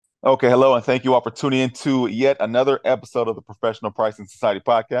Okay, hello, and thank you all for tuning in to yet another episode of the Professional Pricing Society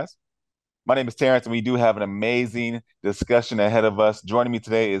podcast. My name is Terrence, and we do have an amazing discussion ahead of us. Joining me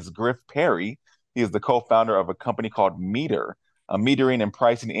today is Griff Perry. He is the co-founder of a company called Meter, a metering and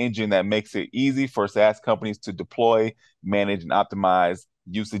pricing engine that makes it easy for SaaS companies to deploy, manage, and optimize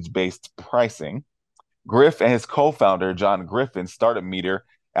usage-based pricing. Griff and his co-founder, John Griffin, started Meter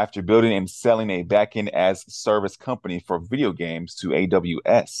after building and selling a backend as service company for video games to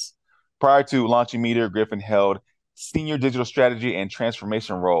AWS. Prior to launching Meter, Griffin held senior digital strategy and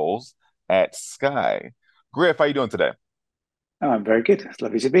transformation roles at Sky. Griff, how you doing today? Oh, I'm very good. It's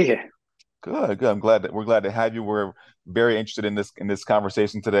lovely to be here. Good, good. I'm glad that we're glad to have you. We're very interested in this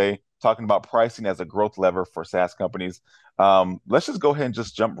conversation today, talking about pricing as a growth lever for SaaS companies. Let's just go ahead and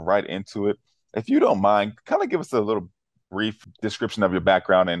just jump right into it. If you don't mind, kind of give us a little brief description of your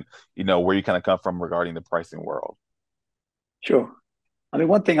background and where you kind of come from regarding the pricing world. Sure. I mean,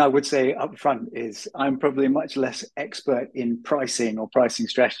 one thing I would say up front is I'm probably much less expert in pricing or pricing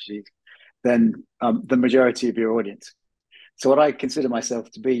strategies than the majority of your audience. So, what I consider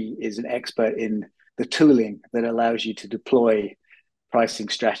myself to be is an expert in the tooling that allows you to deploy pricing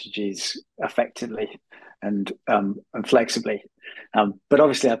strategies effectively and flexibly. But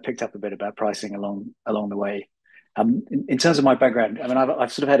obviously, I've picked up a bit about pricing along the way. In terms of my background, I mean,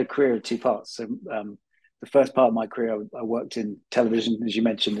 I've sort of had a career of two parts. So, the first part of my career, I worked in television, as you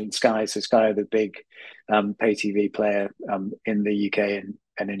mentioned, in Sky. So, Sky are the big pay TV player in the UK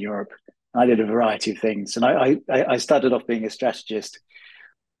and in Europe. I did a variety of things, and I started off being a strategist,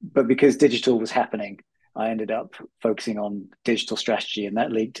 but because digital was happening, I ended up focusing on digital strategy, and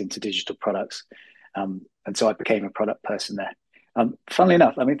that leaked into digital products. And so I became a product person there. Funnily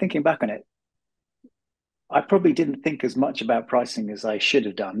enough, I mean, thinking back on it, I probably didn't think as much about pricing as I should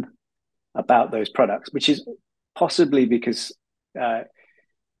have done about those products, which is possibly because uh,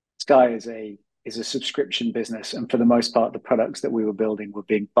 Sky is a subscription business, and for the most part, the products that we were building were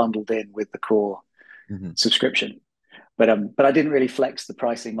being bundled in with the core Mhm. subscription. But I didn't really flex the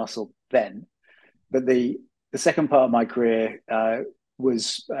pricing muscle then. But the second part of my career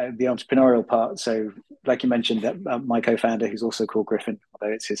was the entrepreneurial part. So, like you mentioned, that my co-founder, who's also called Griffin,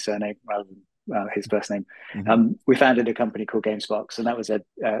 although it's his surname rather than his first name, Mhm. we founded a company called GameSparks, and that was a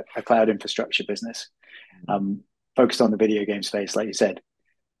cloud infrastructure business um, focused on the video game space, like you said.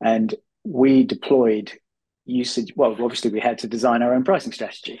 And we deployed usage. Well, obviously, we had to design our own pricing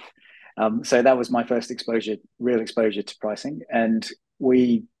strategy. So that was my first exposure, real exposure to pricing, and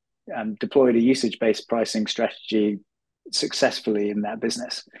we deployed a usage-based pricing strategy successfully in that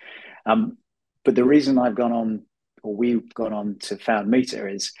business. Um, but the reason I've gone on, or we've gone on to found Meter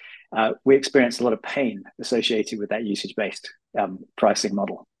is we experienced a lot of pain associated with that usage-based pricing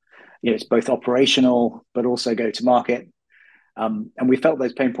model. You know, it's both operational, but also go to market. And we felt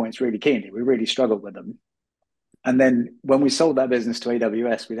those pain points really keenly. We really struggled with them. And then when we sold that business to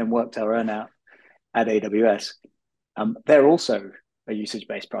AWS, we then worked our earn out at AWS. They're also a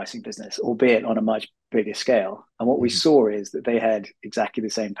usage-based pricing business, albeit on a much bigger scale. And what we Mhm. saw is that they had exactly the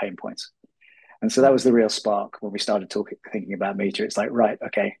same pain points. And so that was Mhm. the real spark when we started thinking about Meter. It's like, right,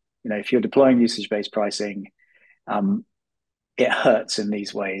 okay, you know, if you're deploying usage-based pricing, um, it hurts in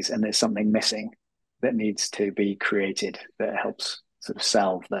these ways, and there's something missing that needs to be created that helps sort of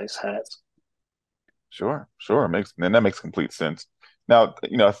salve those hurts. Sure, sure. That makes complete sense. Now,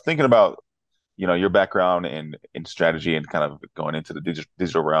 thinking about your background in strategy and kind of going into the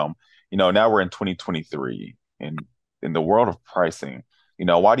digital realm. Now we're in 2023 in the world of pricing.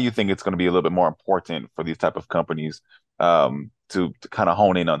 Why do you think it's going to be a little bit more important for these type of companies to kind of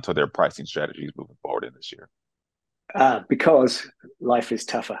hone in onto their pricing strategies moving forward in this year? Because life is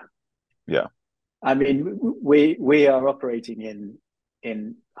tougher. Yeah. I mean, we are operating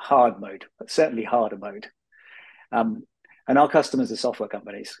in hard mode, certainly harder mode. Um, and our customers are software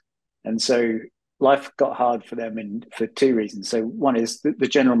companies, and so life got hard for them for two reasons. So one is the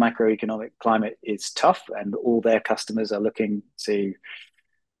general macroeconomic climate is tough, and all their customers are looking to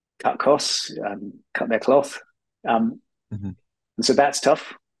cut costs, cut their cloth, um, Hmm. and so that's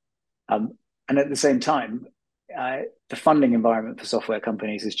tough. Um, and at the same time, the funding environment for software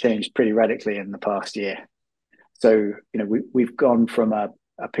companies has changed pretty radically in the past year. So, you know, we've gone from a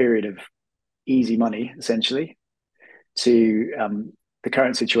period of easy money, essentially, to the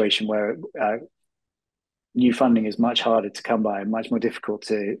current situation where new funding is much harder to come by and much more difficult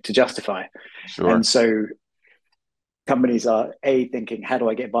to justify. And Sure. so companies are A, thinking, how do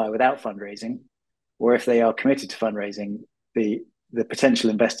I get by without fundraising? Or if they are committed to fundraising, the potential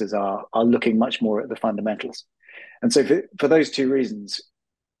investors are looking much more at the fundamentals. And so for those two reasons,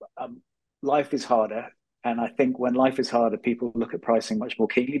 um, life is harder. And I think when life is harder, people look at pricing much more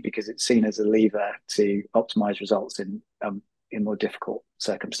keenly because it's seen as a lever to optimize results in more difficult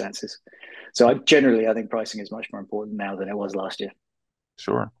circumstances. So I think pricing is much more important now than it was last year.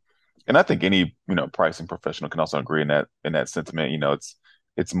 Sure. And I think any, pricing professional can also agree in that sentiment.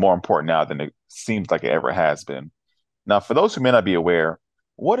 It's more important now than it seems like it ever has been. Now, for those who may not be aware,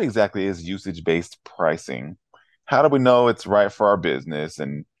 what exactly is usage-based pricing? How do we know it's right for our business?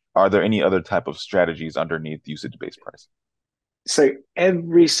 And are there any other type of strategies underneath usage-based pricing? So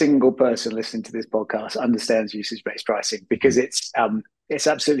every single person listening to this podcast understands usage-based pricing because it's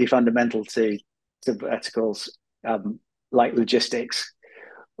absolutely fundamental to verticals like logistics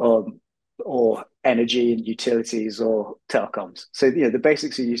or energy and utilities or telecoms. So the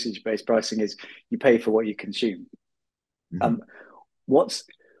basics of usage-based pricing is you pay for what you consume. Mm-hmm.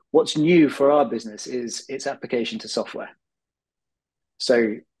 What's new for our business is its application to software.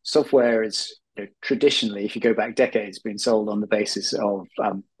 So software is traditionally, if you go back decades, been sold on the basis of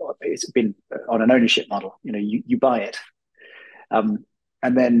it's been on an ownership model. You buy it. And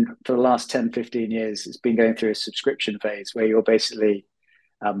then for the last 10, 15 years, it's been going through a subscription phase where you're basically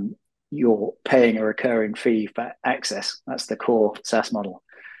you're paying a recurring fee for access. That's the core SaaS model.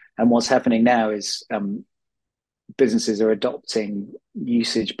 And what's happening now is businesses are adopting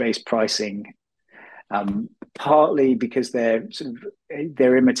usage-based pricing, partly because they're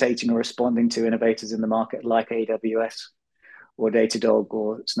imitating or responding to innovators in the market like AWS or Datadog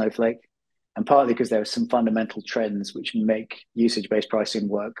or Snowflake, and partly because there are some fundamental trends which make usage-based pricing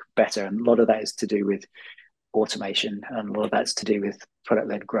work better. And a lot of that is to do with automation, and a lot of that's to do with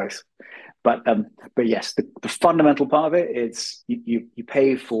product-led growth. But yes, the fundamental part of it is you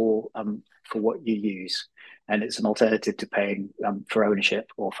pay for what you use, and it's an alternative to paying for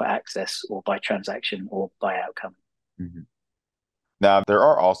ownership or for access or by transaction or by outcome. Mm-hmm. Now, there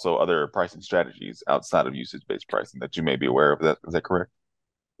are also other pricing strategies outside of usage-based pricing that you may be aware of. Is that correct?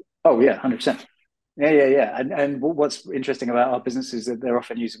 Oh yeah, 100%. Yeah. And what's interesting about our business is that they're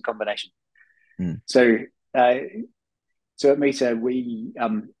often used in combination. Mm. So at Meta, we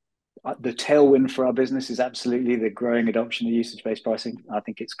the tailwind for our business is absolutely the growing adoption of usage-based pricing. I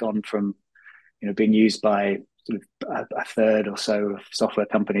think it's gone from being used by sort of a third or so of software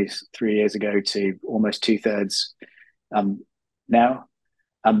companies 3 years ago to almost 2/3 now.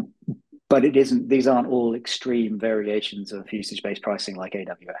 But it isn't; these aren't all extreme variations of usage-based pricing like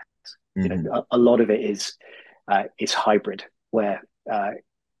AWS. Mm-hmm. A lot of it is hybrid, where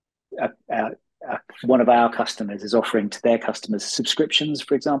one of our customers is offering to their customers subscriptions,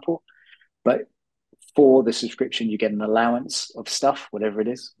 for example, but for the subscription you get an allowance of stuff, whatever it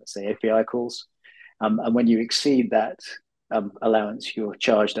is, let's say API calls, and when you exceed that allowance, you're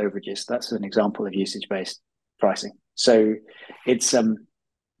charged overages. That's an example of usage-based pricing. So it's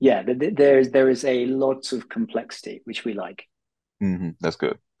there is a lot of complexity which we like. Mm-hmm. That's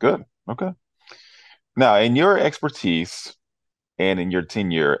good. Good. Okay. Now, in your expertise and in your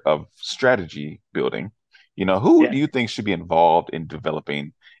tenure of strategy building, who do you think should be involved in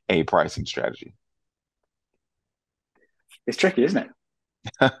developing a pricing strategy? It's tricky, isn't it?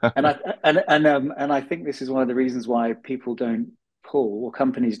 and I think this is one of the reasons why people don't pull, or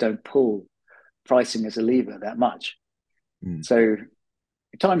companies don't pull pricing as a lever that much. Mm. So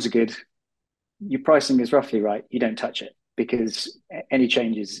if times are good, your pricing is roughly right, you don't touch it because any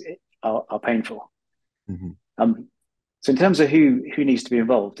changes are painful. Mm-hmm. So in terms of who needs to be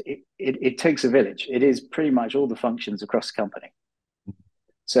involved, it takes a village. It is pretty much all the functions across the company.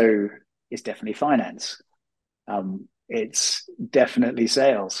 So it's definitely finance. It's definitely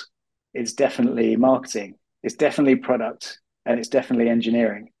sales. It's definitely marketing. It's definitely product, and it's definitely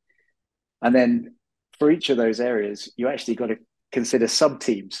engineering. And then for each of those areas, you actually got to consider sub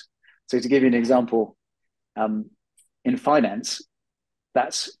teams. So to give you an example, in finance,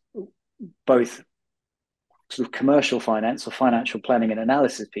 that's both sort of commercial finance or financial planning and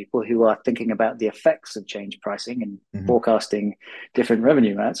analysis people who are thinking about the effects of change pricing and Mm-hmm. forecasting different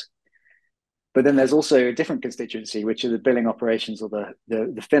revenue amounts. But then there's also a different constituency, which are the billing operations or the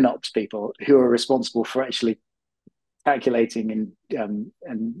FinOps people who are responsible for actually calculating and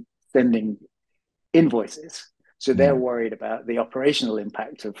sending invoices. So they're worried about the operational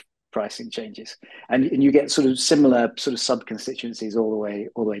impact of pricing changes, and you get sort of similar sort of sub constituencies all the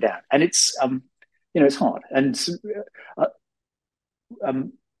way down, and it's it's hard. And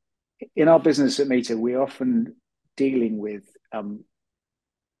in our business at Meta, we're often dealing with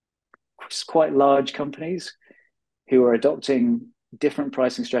quite large companies who are adopting different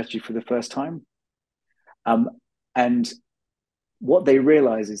pricing strategy for the first time, and what they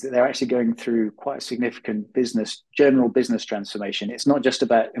realize is that they're actually going through quite a significant general business transformation. It's not just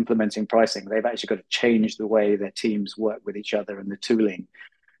about implementing pricing. They've actually got to change the way their teams work with each other and the tooling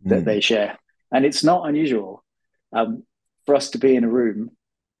that they share. And it's not unusual for us to be in a room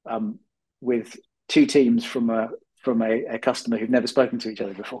with two teams from a customer who've never spoken to each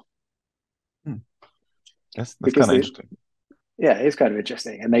other before. That's kind of interesting. Yeah, it's kind of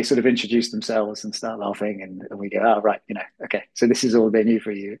interesting. And they sort of introduce themselves and start laughing, and we go, oh, right, okay, so this is all they knew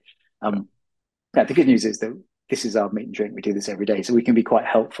for you. The good news is that this is our meat and drink. We do this every day. So we can be quite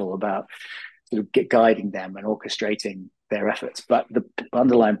helpful about sort of guiding them and orchestrating their efforts. But the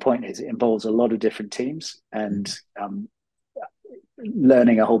underlying point is it involves a lot of different teams and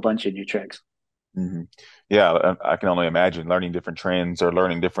learning a whole bunch of new tricks. Mm-hmm. Yeah, I can only imagine learning different trends or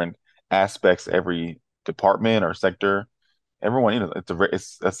learning different aspects, every department or sector. Everyone,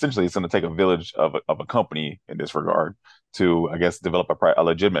 it's essentially it's going to take a village of a company in this regard to, I guess, develop a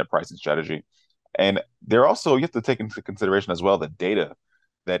legitimate pricing strategy. And there also, you have to take into consideration as well the data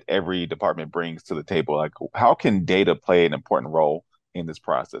that every department brings to the table. Like, how can data play an important role in this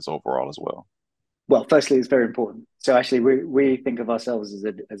process overall as well? Well, firstly, it's very important. So actually, we think of ourselves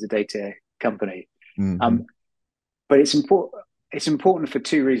as a data company, but it's important. It's important for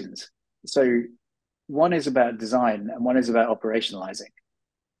two reasons. So one is about design and one is about operationalizing.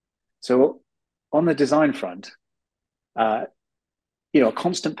 So on the design front, a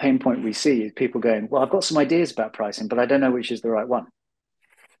constant pain point we see is people going, well, I've got some ideas about pricing, but I don't know which is the right one.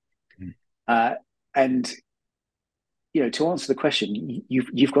 And to answer the question,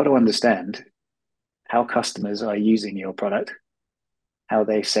 you've got to understand how customers are using your product, how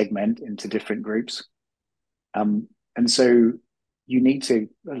they segment into different groups. And so you need to,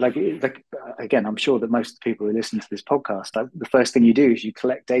 like again, I'm sure that most people who listen to this podcast, the first thing you do is you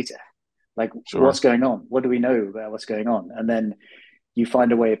collect data. Like, sure. What's going on? What do we know about what's going on? And then you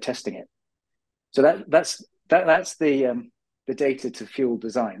find a way of testing it. So that's the data to fuel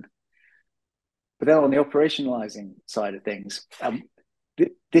design. But then on the operationalizing side of things,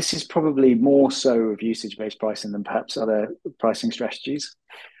 this is probably more so of usage-based pricing than perhaps other pricing strategies.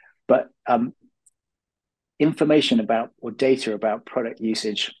 But information about or data about product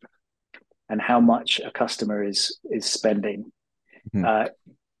usage and how much a customer is spending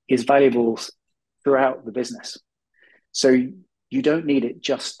is valuable throughout the business. So you don't need it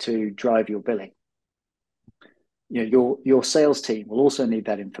just to drive your billing. Your sales team will also need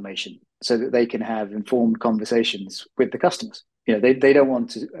that information so that they can have informed conversations with the customers. They don't want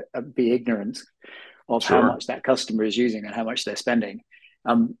to be ignorant of how much that customer is using and how much they're spending.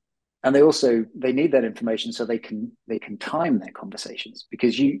 And they need that information so they can time their conversations,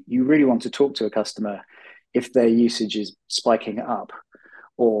 because you really want to talk to a customer if their usage is spiking up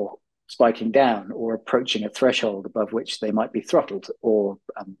or spiking down or approaching a threshold above which they might be throttled or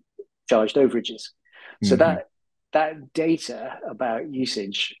charged overages. So that data about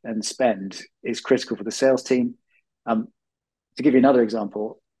usage and spend is critical for the sales team. To give you another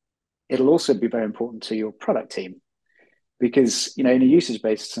example, it'll also be very important to your product team, because in a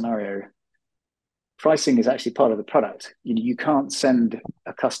usage-based scenario, pricing is actually part of the product. You can't send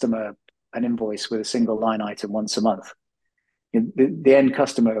a customer an invoice with a single line item once a month. The end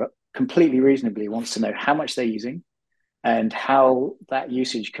customer completely reasonably wants to know how much they're using and how that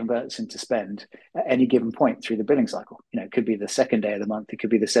usage converts into spend at any given point through the billing cycle. It could be the second day of the month, it could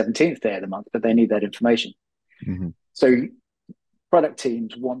be the 17th day of the month, but they need that information. So product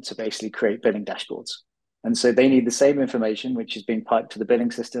teams want to basically create billing dashboards. And so they need the same information, which is being piped to the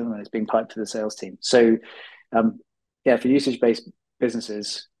billing system and it's being piped to the sales team. So for usage-based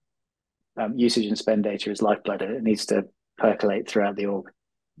businesses, usage and spend data is lifeblood. It needs to percolate throughout the org.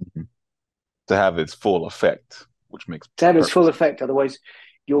 To have its full effect, which makes to have its full effect. Otherwise,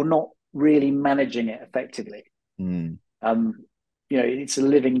 you're not really managing it effectively. It's a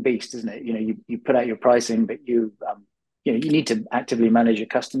living beast, isn't it? You put out your pricing, but you need to actively manage your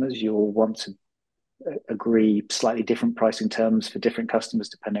customers. You'll want to agree slightly different pricing terms for different customers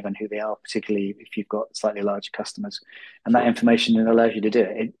depending on who they are, particularly if you've got slightly larger customers. And that information allows you to do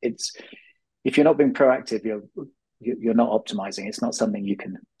it. It's if you're not being proactive, you're not optimizing. It's not something you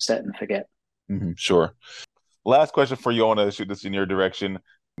can set and forget. Sure. Last question for you. I want to shoot this in your direction,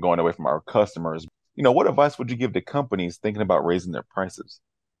 going away from our customers. What advice would you give to companies thinking about raising their prices?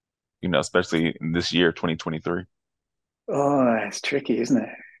 Especially in this year, 2023. Oh, it's tricky, isn't it?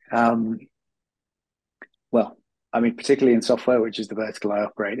 Well, particularly in software, which is the vertical I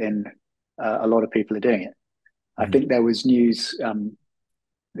operate in, a lot of people are doing it. I think there was news.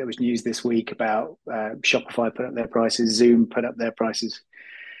 There was news this week about Shopify put up their prices, Zoom put up their prices.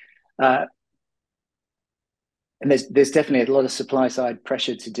 and there's definitely a lot of supply side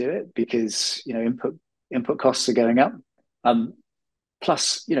pressure to do it because input costs are going up. Um,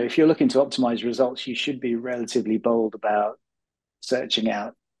 Plus, if you're looking to optimize results, you should be relatively bold about searching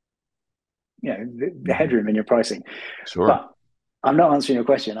out the Mhm. headroom in your pricing. Sure. But I'm not answering your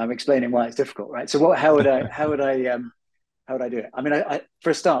question. I'm explaining why it's difficult, right? So what? How would I do it? I mean, for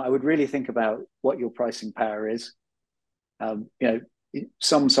a start, I would really think about what your pricing power is. Um, you know,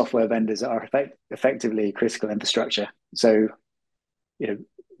 some software vendors are effectively critical infrastructure. So, you know,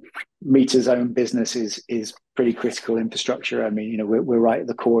 Meta's own business is pretty critical infrastructure. I mean, we're right at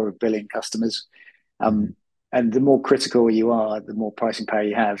the core of billing customers. Mhm. Um, and the more critical you are, the more pricing power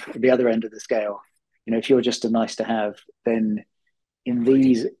you have. At the other end of the scale, if you're just a nice to have, then in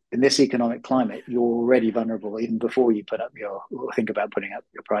this economic climate, you're already vulnerable even before you put up your or think about putting up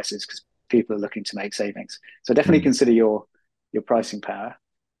your prices because people are looking to make savings. So definitely Mhm. consider your pricing power.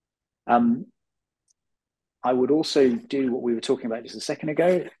 Um, I would also do what we were talking about just a second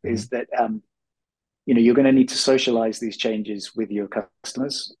ago, Mhm. is that you're going to need to socialize these changes with your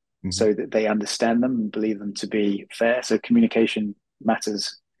customers Mhm. so that they understand them and believe them to be fair. So communication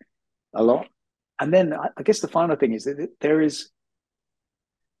matters a lot. And then I guess the final thing is that there's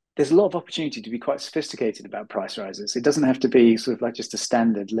a lot of opportunity to be quite sophisticated about price rises. It doesn't have to be sort of like just a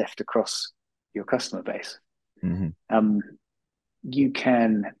standard lift across your customer base. Mhm. Um, you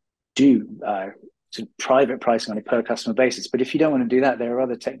can do sort of private pricing on a per customer basis, but if you don't want to do that, there are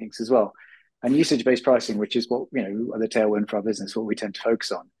other techniques as well. And usage-based pricing, which is what the tailwind for our business, what we tend to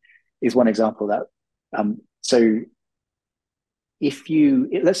focus on, is one example of that. So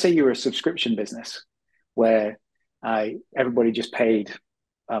let's say you're a subscription business where everybody just paid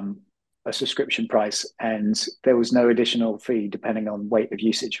um, a subscription price and there was no additional fee depending on weight of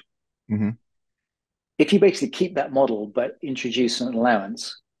usage. Mhm. If you basically keep that model but introduce an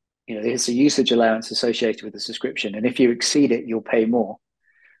allowance, there's a usage allowance associated with the subscription, and if you exceed it, you'll pay more.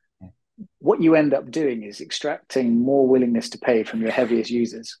 What you end up doing is extracting more willingness to pay from your heaviest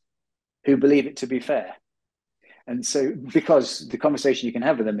users who believe it to be fair. And so, because the conversation you can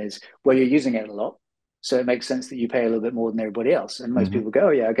have with them is, well, you're using it a lot, so it makes sense that you pay a little bit more than everybody else. And most Mhm. people go,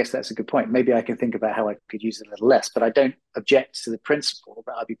 oh, yeah, I guess that's a good point. Maybe I can think about how I could use it a little less, but I don't object to the principle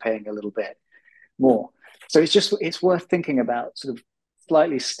that I'll be paying a little bit more. So it's worth thinking about sort of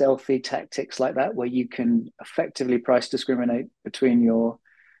slightly stealthy tactics like that, where you can effectively price discriminate between your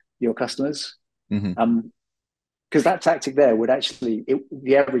customers. Mhm. Because that tactic there would actually,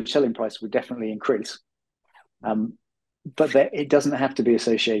 the average selling price would definitely increase. Um, but it doesn't have to be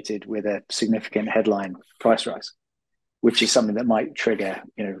associated with a significant headline price rise, which is something that might trigger,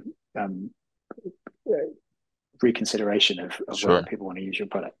 reconsideration of whether Sure. people want to use your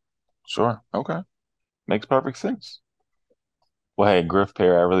product. Sure. Okay. Makes perfect sense. Well, hey, Griff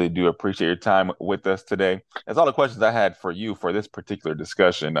Perry, I really do appreciate your time with us today. That's all the questions I had for you for this particular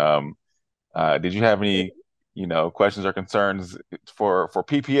discussion. Did you have any, questions or concerns for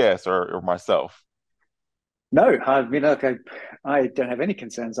PPS or myself? No, I mean, look, I don't have any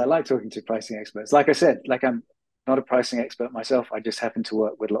concerns. I like talking to pricing experts. Like I said, like I'm not a pricing expert myself. I just happen to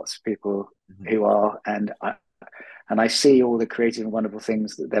work with lots of people Mhm. who are, and I see all the creative and wonderful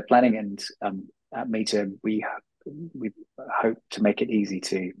things that they're planning. And at Meta, we hope to make it easy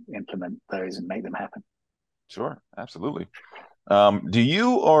to implement those and make them happen. Sure, absolutely. Do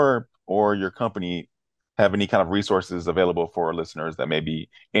you or your company have any kind of resources available for listeners that may be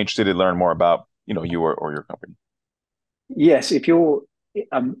interested to learn more about, you or your company? Yes,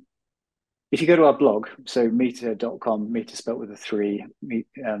 um, if you go to our blog, so meta.com, meta spelled with a three,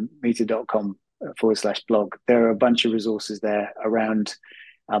 meta.com / blog, there are a bunch of resources there around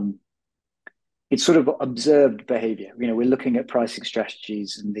um, it's sort of observed behavior. We're looking at pricing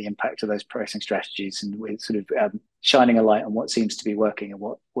strategies and the impact of those pricing strategies, and we're sort of shining a light on what seems to be working and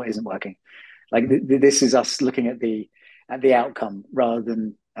what isn't working. Like this is us looking at the outcome rather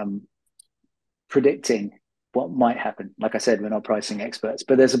than predicting what might happen. Like I said, we're not pricing experts,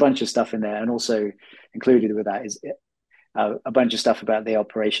 but there's a bunch of stuff in there, and also included with that is a bunch of stuff about the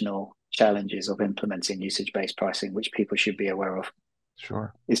operational challenges of implementing usage-based pricing, which people should be aware of.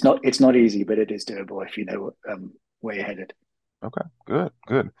 Sure. It's not easy, but it is doable if you know where you're headed. Okay, good,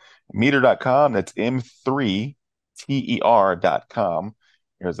 good. Meter.com, that's M3TER.com.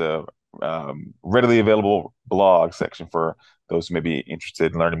 There's a readily available blog section for those who may be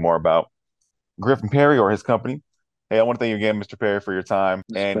interested in learning more about Griffin Perry or his company. Hey, I want to thank you again, Mr. Perry, for your time.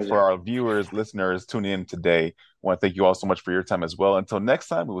 It's a And for pleasure. our viewers, listeners tuning in today, I want to thank you all so much for your time as well. Until next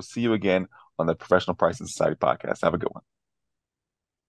time, we will see you again on the Professional Pricing Society podcast. Have a good one.